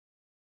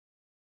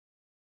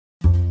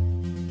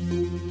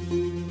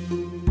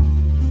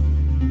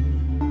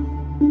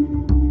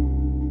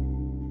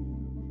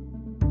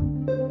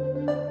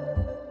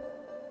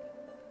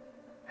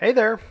Hey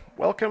there,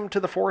 welcome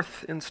to the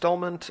fourth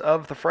installment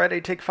of the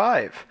Friday Take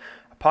 5,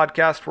 a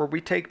podcast where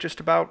we take just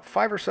about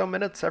 5 or so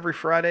minutes every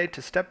Friday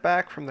to step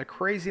back from the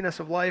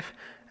craziness of life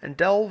and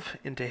delve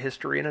into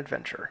history and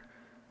adventure.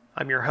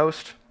 I'm your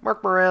host,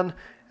 Mark Moran,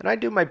 and I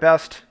do my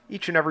best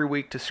each and every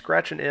week to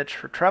scratch an itch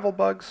for travel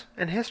bugs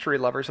and history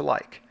lovers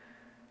alike.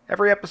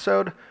 Every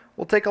episode,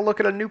 we'll take a look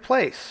at a new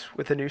place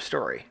with a new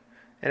story,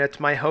 and it's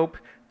my hope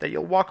that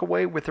you'll walk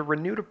away with a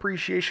renewed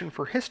appreciation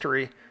for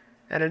history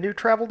and a new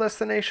travel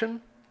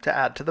destination to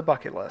add to the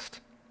bucket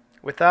list.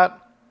 With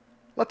that,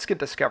 let's get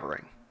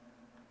discovering.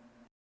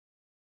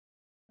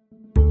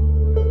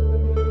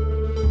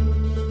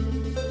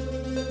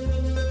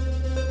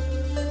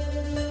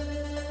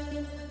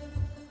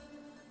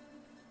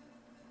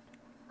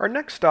 Our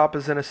next stop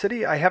is in a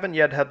city I haven't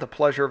yet had the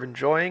pleasure of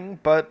enjoying,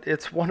 but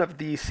it's one of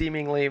the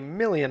seemingly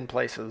million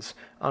places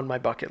on my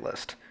bucket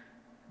list.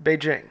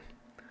 Beijing.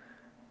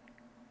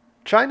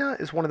 China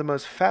is one of the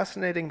most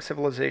fascinating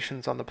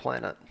civilizations on the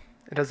planet.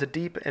 It has a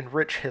deep and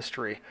rich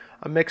history,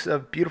 a mix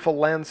of beautiful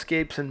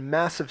landscapes and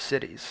massive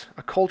cities,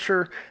 a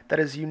culture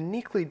that is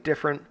uniquely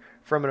different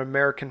from an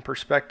American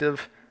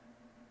perspective,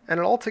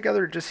 and it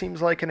altogether just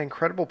seems like an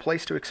incredible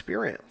place to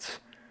experience.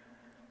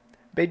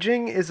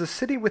 Beijing is a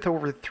city with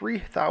over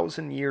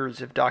 3,000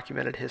 years of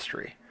documented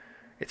history.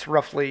 It's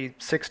roughly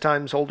 6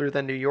 times older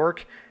than New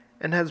York,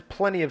 and has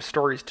plenty of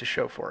stories to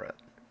show for it.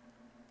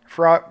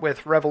 Fraught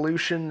with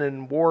revolution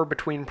and war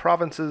between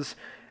provinces,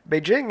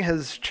 Beijing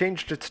has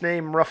changed its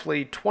name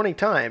roughly 20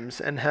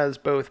 times and has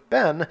both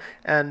been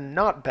and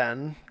not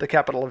been the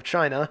capital of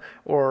China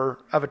or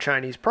of a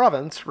Chinese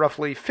province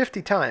roughly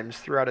 50 times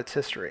throughout its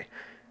history.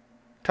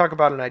 Talk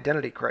about an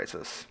identity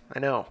crisis, I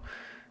know.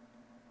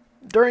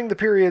 During the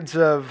periods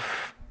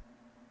of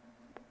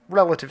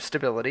relative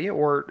stability,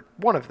 or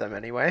one of them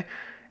anyway,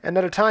 and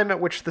at a time at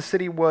which the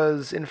city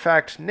was in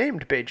fact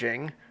named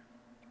Beijing,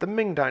 the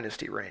Ming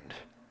Dynasty reigned.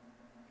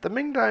 The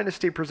Ming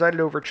Dynasty presided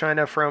over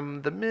China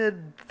from the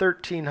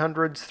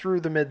mid-1300s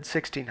through the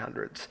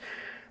mid-1600s.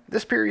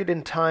 This period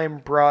in time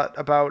brought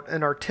about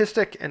an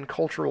artistic and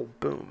cultural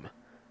boom.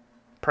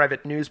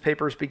 Private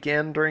newspapers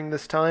began during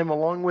this time,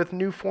 along with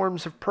new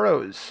forms of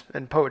prose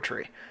and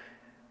poetry.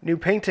 New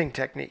painting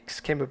techniques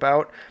came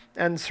about,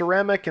 and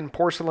ceramic and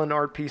porcelain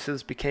art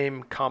pieces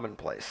became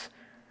commonplace.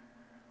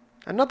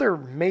 Another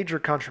major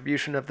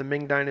contribution of the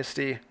Ming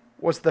Dynasty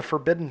was the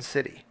Forbidden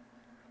City,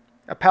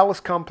 a palace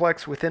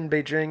complex within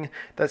Beijing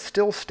that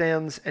still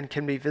stands and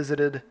can be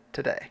visited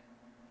today.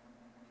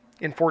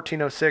 In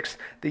 1406,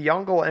 the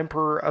Yongle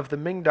Emperor of the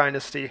Ming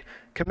Dynasty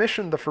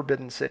commissioned the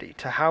Forbidden City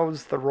to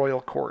house the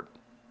royal court.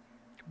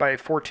 By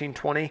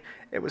 1420,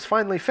 it was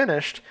finally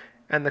finished,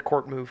 and the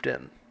court moved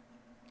in.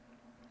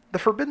 The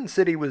Forbidden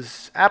City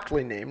was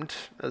aptly named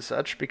as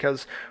such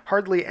because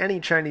hardly any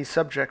Chinese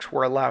subjects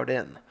were allowed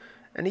in,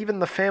 and even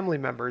the family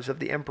members of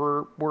the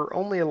emperor were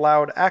only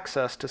allowed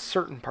access to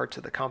certain parts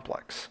of the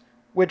complex.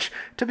 Which,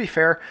 to be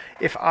fair,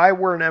 if I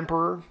were an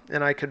emperor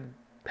and I could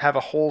have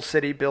a whole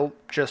city built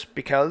just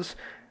because,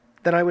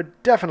 then I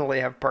would definitely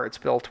have parts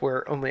built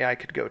where only I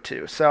could go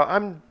to, so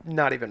I'm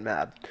not even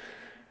mad.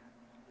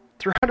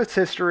 Throughout its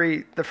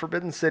history, the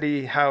Forbidden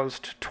City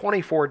housed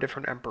 24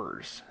 different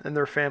emperors and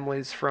their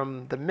families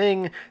from the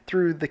Ming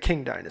through the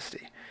Qing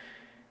dynasty.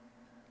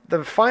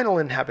 The final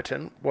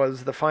inhabitant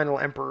was the final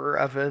emperor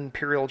of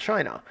Imperial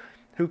China,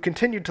 who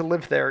continued to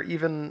live there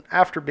even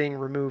after being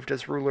removed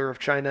as ruler of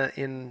China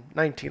in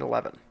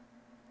 1911.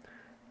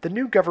 The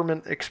new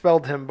government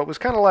expelled him, but was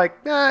kind of like,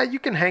 you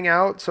can hang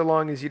out so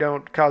long as you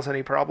don't cause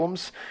any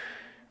problems.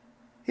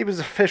 He was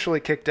officially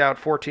kicked out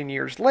 14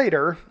 years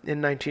later, in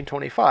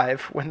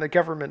 1925, when the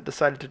government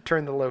decided to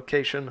turn the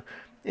location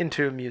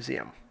into a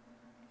museum.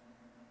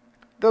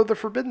 Though the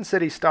Forbidden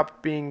City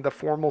stopped being the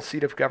formal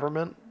seat of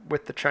government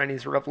with the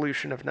Chinese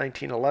Revolution of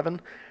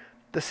 1911,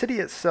 the city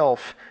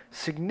itself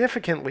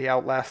significantly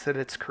outlasted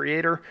its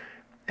creator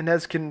and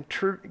has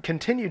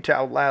continued to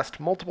outlast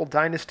multiple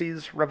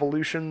dynasties,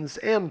 revolutions,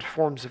 and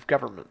forms of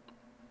government.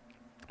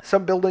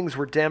 Some buildings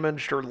were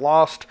damaged or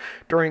lost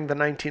during the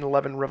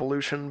 1911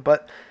 revolution,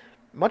 but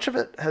much of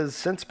it has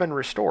since been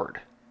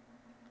restored.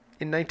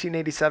 In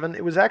 1987,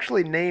 it was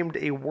actually named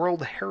a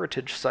World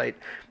Heritage Site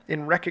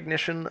in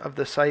recognition of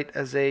the site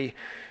as a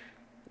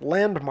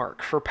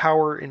landmark for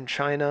power in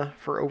China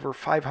for over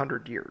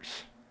 500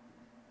 years.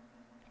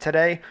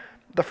 Today,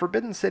 the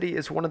Forbidden City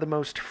is one of the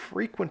most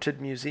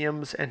frequented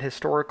museums and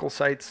historical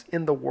sites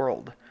in the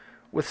world,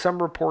 with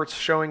some reports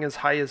showing as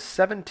high as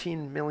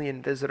 17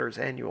 million visitors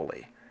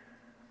annually.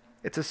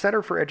 It's a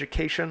center for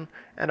education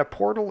and a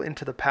portal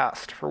into the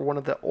past for one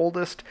of the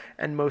oldest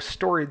and most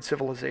storied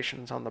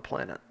civilizations on the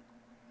planet.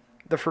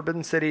 The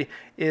Forbidden City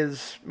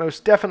is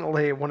most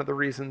definitely one of the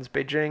reasons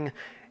Beijing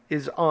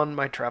is on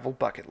my travel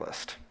bucket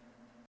list.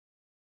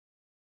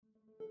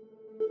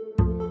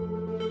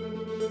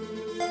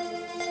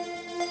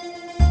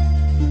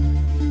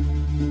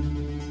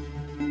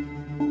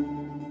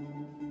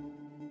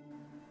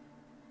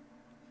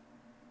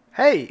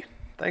 Hey,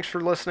 thanks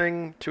for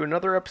listening to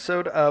another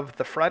episode of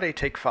the Friday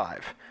Take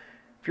 5.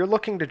 If you're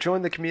looking to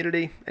join the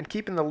community and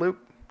keep in the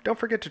loop, Don't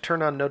forget to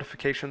turn on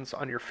notifications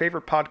on your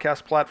favorite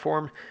podcast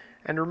platform,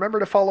 and remember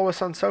to follow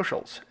us on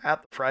socials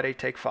at Friday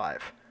Take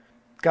 5.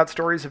 Got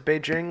stories of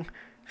Beijing,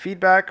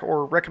 feedback,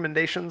 or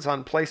recommendations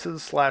on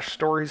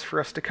places/stories for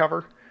us to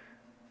cover?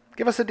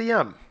 Give us a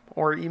DM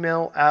or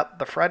email at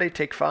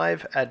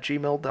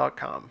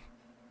thefridaytake5@gmail.com.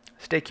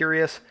 Stay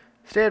curious,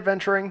 stay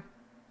adventuring,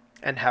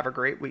 and have a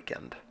great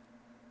weekend.